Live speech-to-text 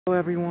Hello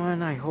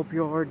everyone, I hope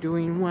you all are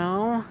doing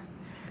well.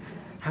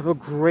 Have a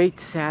great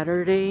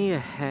Saturday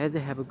ahead.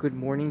 Have a good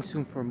morning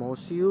soon for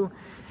most of you.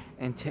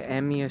 And to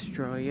Emmy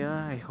Australia,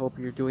 I hope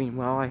you're doing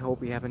well. I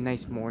hope you have a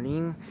nice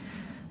morning.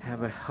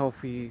 Have a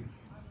healthy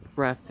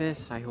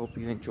breakfast. I hope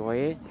you enjoy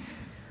it.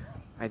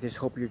 I just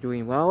hope you're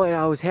doing well. And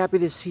I was happy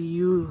to see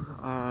you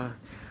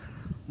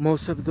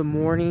most of the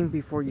morning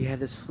before you had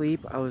to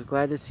sleep. I was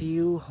glad to see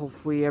you.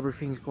 Hopefully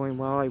everything's going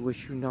well. I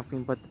wish you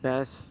nothing but the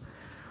best.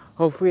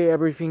 Hopefully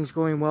everything's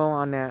going well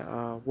on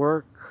that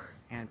work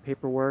and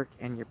paperwork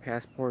and your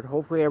passport.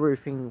 Hopefully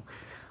everything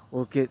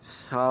will get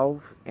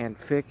solved and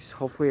fixed.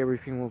 Hopefully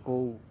everything will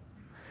go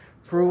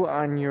through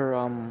on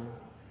your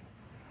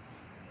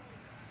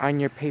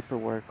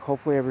paperwork.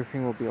 Hopefully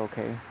everything will be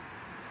okay.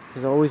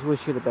 Because I always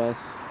wish you the best.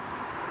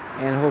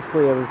 And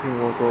hopefully everything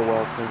will go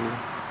well for you.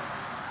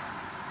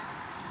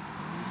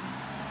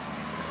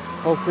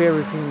 Hopefully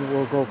everything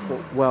will go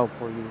well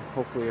for you.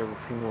 Hopefully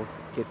everything will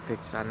get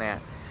fixed on that.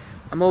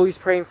 I'm always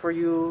praying for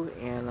you,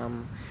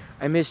 and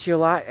I miss you a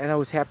lot, and I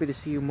was happy to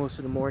see you most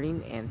of the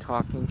morning and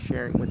talking,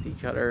 sharing with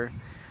each other.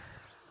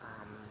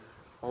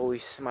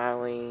 Always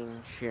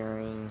smiling,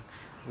 sharing,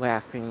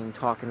 laughing,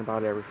 talking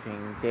about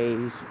everything,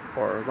 days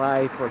or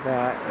life or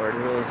that or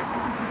this.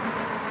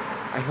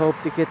 I hope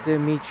to get to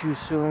meet you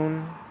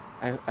soon.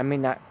 I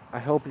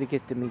hope to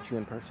get to meet you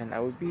in person.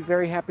 I would be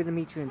very happy to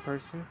meet you in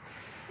person.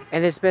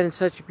 And it's been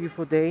such a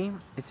beautiful day.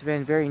 It's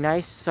been very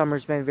nice.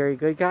 Summer's been very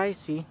good,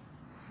 guys.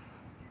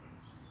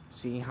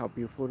 See how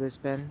beautiful it's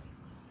been?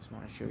 Just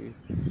want to show you.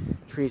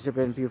 Trees have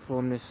been beautiful.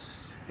 I'm just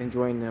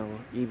enjoying the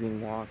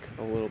evening walk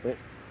a little bit.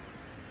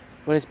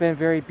 But it's been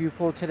very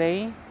beautiful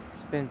today.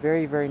 It's been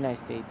very, very nice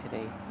day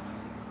today.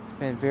 It's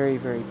been very,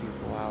 very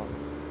beautiful out.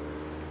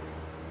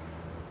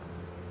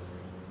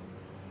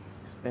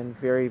 It's been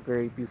very,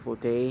 very beautiful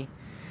day.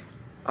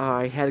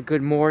 I had a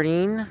good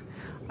morning.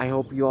 I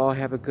hope you all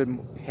had a good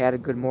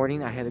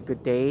morning. I had a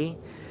good day.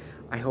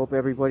 I hope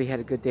everybody had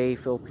a good day,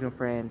 Filipino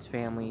friends,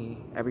 family,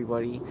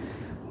 everybody.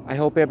 I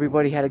hope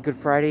everybody had a good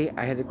Friday.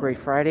 I had a great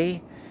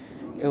Friday.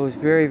 It was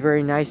very,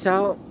 very nice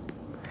out.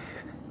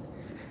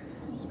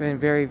 It's been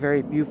very,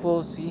 very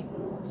beautiful. See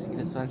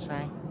the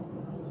sunshine?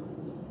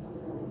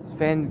 It's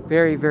been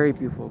very, very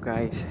beautiful,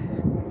 guys.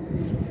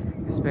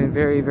 It's been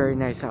very, very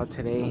nice out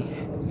today.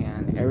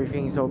 And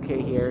everything's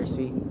okay here.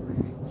 See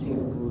the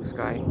blue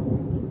sky.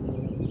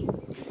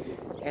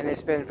 And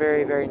it's been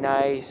very, very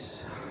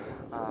nice.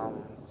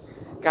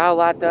 Got a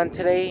lot done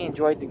today.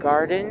 Enjoyed the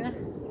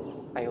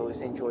garden. I always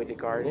enjoy the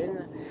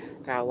garden.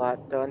 Got a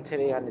lot done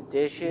today on the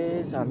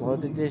dishes. I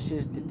love the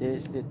dishes. Did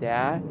this, did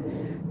that.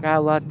 Got a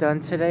lot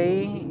done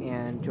today.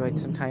 And enjoyed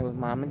some time with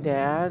mom and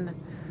dad.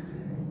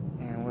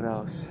 And what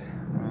else?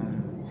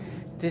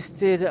 Just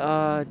did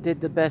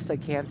the best I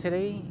can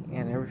today.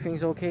 And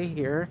everything's okay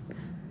here.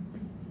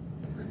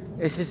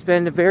 It's just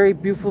been a very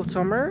beautiful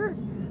summer.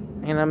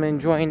 And I'm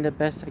enjoying the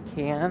best I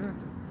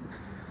can.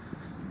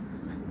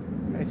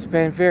 It's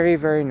been very,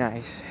 very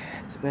nice.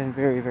 It's been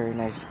very, very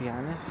nice, to be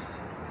honest.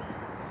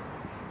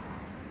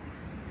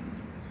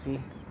 See?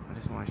 I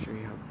just want to show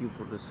you how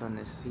beautiful the sun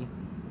is. See?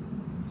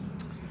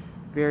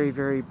 Very,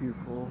 very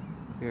beautiful.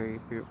 Very,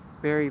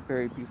 very,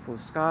 very beautiful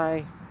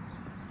sky.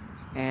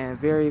 And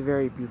very,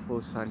 very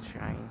beautiful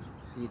sunshine.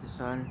 See the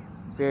sun?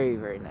 Very,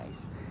 very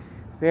nice.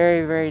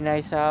 Very, very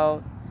nice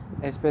out.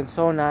 It's been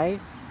so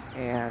nice.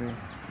 And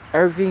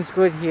everything's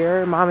good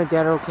here. Mom and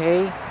dad are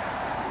okay.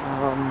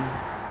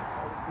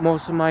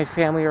 Most of my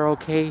family are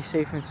okay,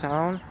 safe and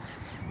sound.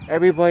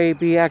 Everybody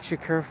be extra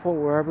careful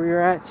wherever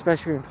you're at,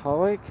 especially in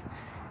public.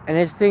 And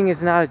this thing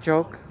is not a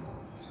joke,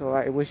 so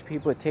I wish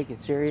people would take it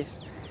serious.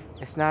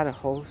 It's not a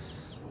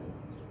hoax.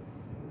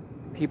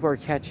 People are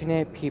catching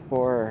it.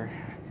 People are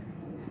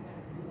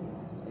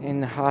in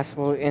the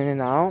hospital in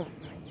and out.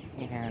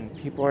 And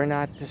people are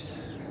not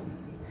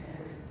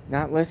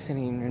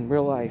listening in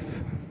real life.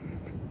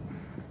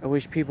 I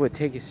wish people would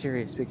take it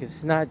serious because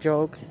it's not a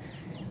joke.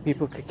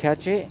 People could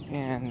catch it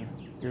and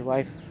your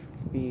life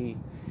could be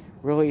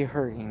really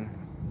hurting.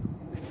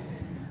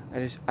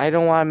 I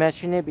don't want to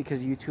mention it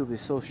because YouTube is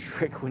so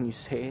strict when you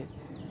say it,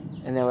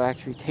 and they'll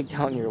actually take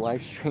down your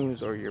live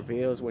streams or your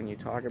videos when you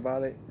talk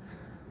about it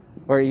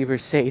or even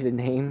say the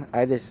name.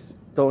 I just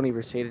don't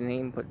even say the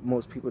name, but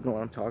most people know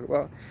what I'm talking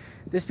about.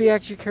 Just be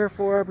actually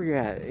careful wherever you're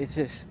at. It's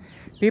just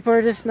people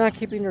are just not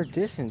keeping their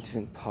distance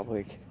in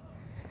public.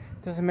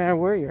 Doesn't matter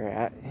where you're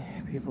at.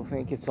 People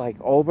think it's like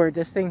over.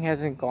 This thing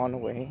hasn't gone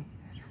away.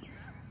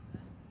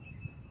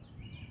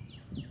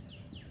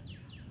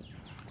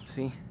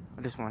 See?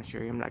 I just want to show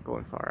you. I'm not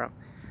going far out.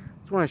 I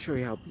just want to show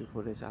you how beautiful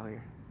it is out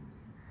here.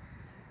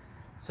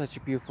 Such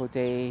a beautiful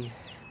day.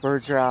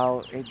 Birds are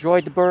out.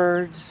 Enjoyed the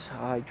birds.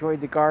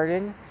 Enjoyed the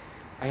garden.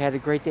 I had a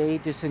great day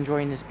just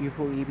enjoying this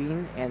beautiful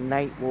evening. And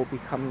night will be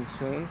coming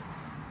soon.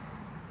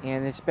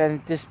 And it's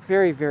been this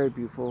very, very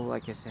beautiful,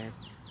 like I said.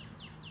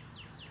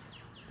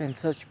 Been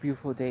such a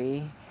beautiful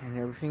day and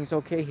everything's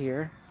okay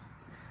here.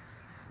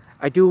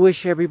 I do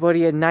wish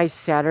everybody a nice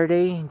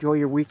Saturday. Enjoy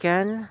your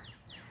weekend.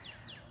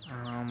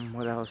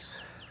 What else?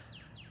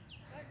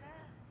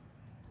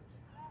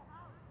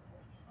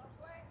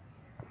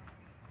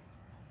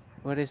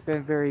 But it's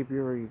been very,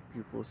 very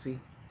beautiful. See,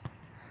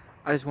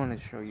 I just wanted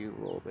to show you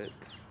a little bit.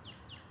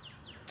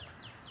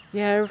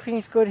 Yeah,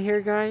 everything's good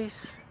here,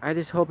 guys. I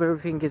just hope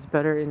everything gets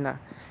better in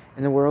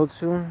the world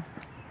soon.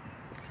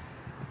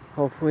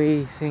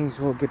 Hopefully things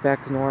will get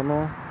back to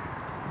normal.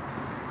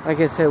 Like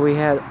I said,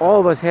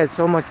 all of us had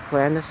so much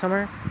planned this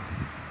summer.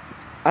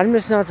 I'm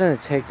just not gonna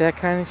take that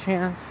kind of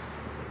chance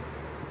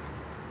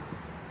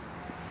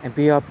and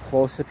be up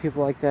close to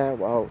people like that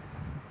while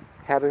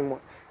having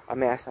a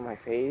mask on my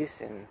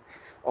face and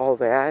all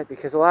that,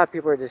 because a lot of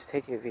people are just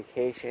taking a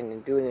vacation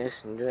and doing this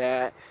and doing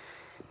that,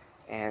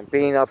 and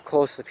being up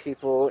close to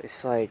people,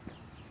 it's like,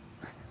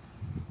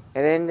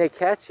 and then they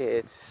catch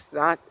it. It's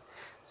not,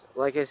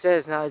 like I said,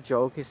 it's not a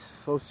joke. It's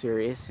so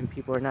serious, and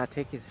people are not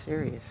taking it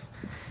serious.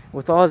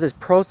 With all this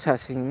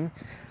protesting,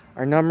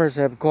 our numbers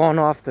have gone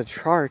off the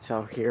charts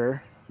out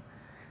here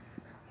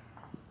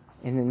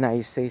in the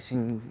United States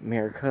and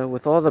America.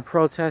 With all the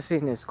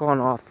protesting, it's gone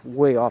off,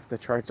 way off the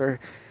charts.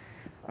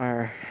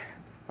 Our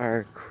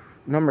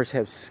numbers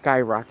have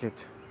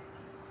skyrocketed.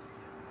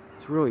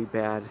 It's really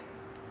bad.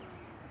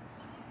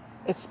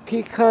 It's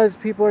because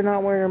people are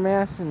not wearing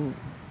masks and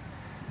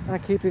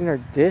not keeping their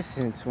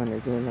distance when they're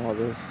doing all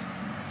this.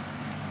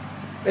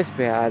 It's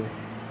bad.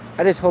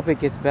 I just hope it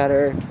gets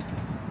better.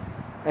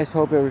 I just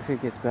hope everything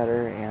gets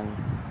better and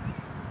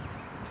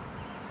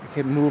I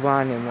can move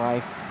on in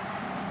life.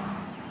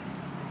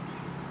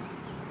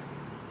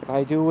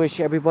 I do wish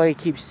everybody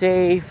keeps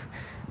safe,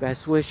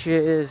 best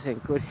wishes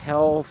and good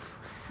health.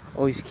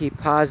 Always keep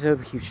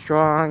positive, keep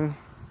strong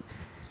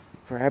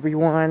for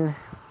everyone.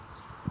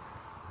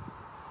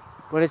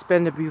 But it's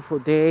been a beautiful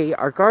day.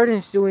 Our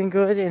garden's doing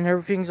good and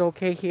everything's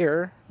okay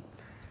here.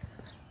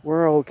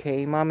 We're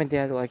okay. Mom and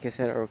Dad, like I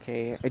said, are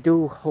okay. I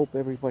do hope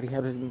everybody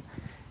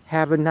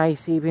have a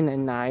nice evening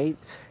and night.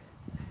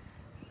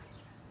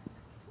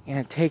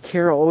 And take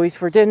care always.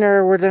 For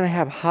dinner, we're going to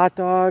have hot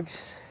dogs,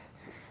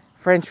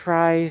 French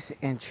fries,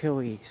 and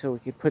chili. So we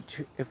could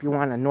put, if you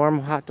want a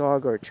normal hot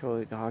dog or a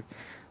chili dog.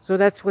 So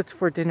that's what's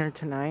for dinner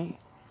tonight.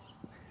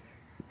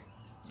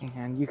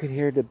 And you could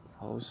hear the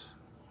bells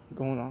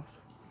going off.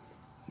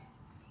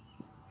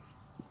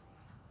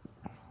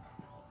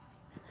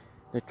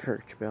 The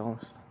church bells.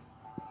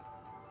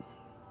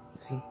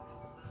 See?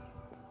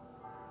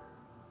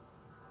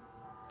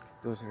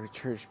 Those are the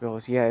church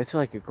bells. Yeah, it's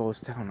like a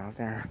ghost town out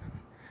there.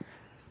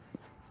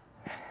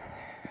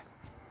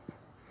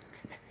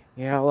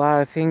 Yeah, a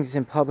lot of things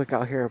in public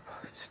out here are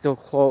still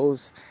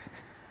closed.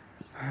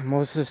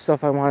 Most of the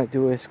stuff I want to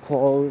do is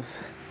closed.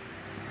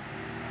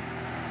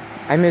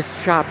 I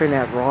miss shopping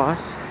at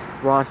Ross.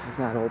 Ross is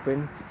not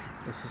open.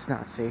 This is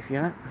not safe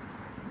yet.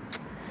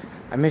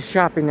 I miss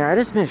shopping there. I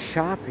just miss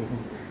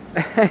shopping.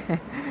 I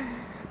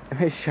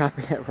miss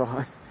shopping at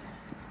Ross.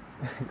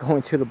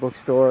 Going to the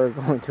bookstore,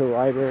 going to the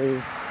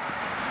library.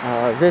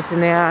 This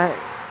and that.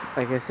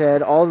 Like I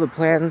said, all the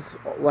plans,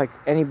 like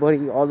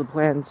anybody, all the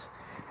plans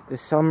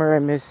this summer, I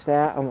missed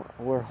that.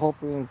 We're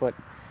hoping, but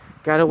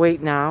gotta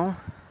wait now.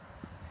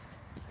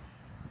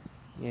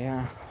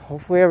 Yeah,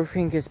 hopefully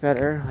everything gets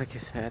better, like I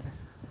said.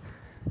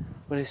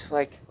 But it's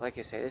like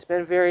I said, it's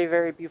been very,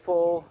 very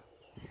beautiful.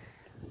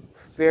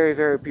 Very,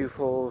 very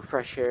beautiful,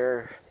 fresh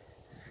air.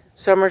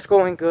 Summer's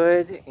going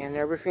good, and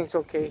everything's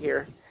okay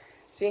here.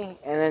 See?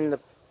 And then the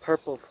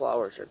purple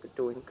flowers are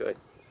doing good.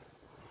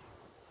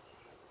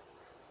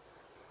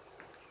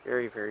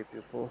 Very, very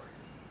beautiful.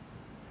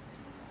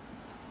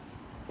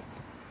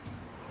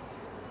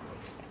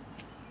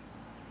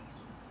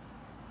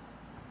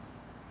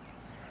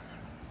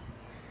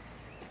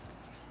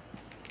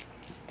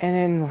 And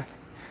then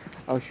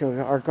I'll show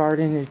you, our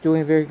garden is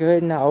doing very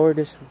good. Now we're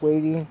just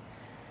waiting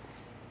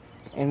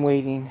and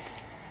waiting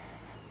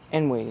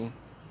and waiting.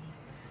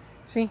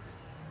 See?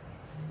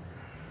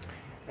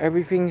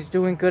 Everything's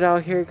doing good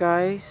out here,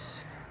 guys.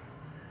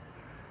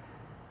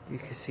 You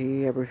can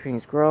see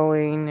everything's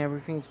growing.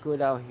 Everything's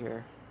good out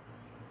here.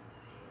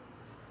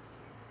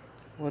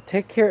 Well,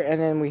 take care. And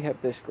then we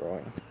have this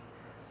growing.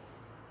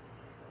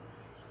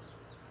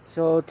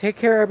 So take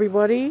care,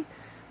 everybody.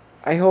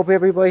 I hope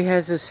everybody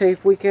has a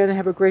safe weekend.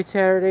 Have a great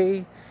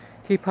Saturday.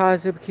 Keep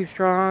positive, keep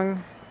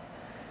strong.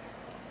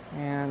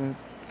 And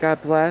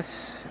God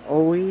bless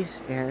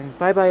always. And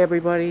bye-bye,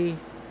 everybody.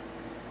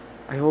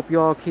 I hope you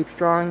all keep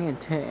strong. And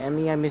to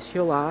Emmy, I miss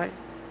you a lot.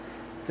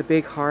 With a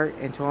big heart.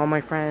 And to all my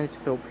friends,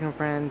 Filipino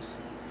friends,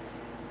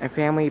 and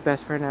family,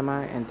 best friend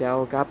Emma and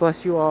Del, God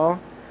bless you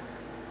all.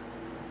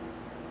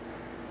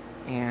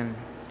 And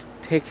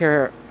take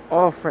care,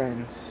 all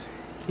friends.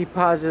 Keep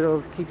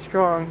positive, keep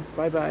strong.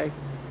 Bye-bye.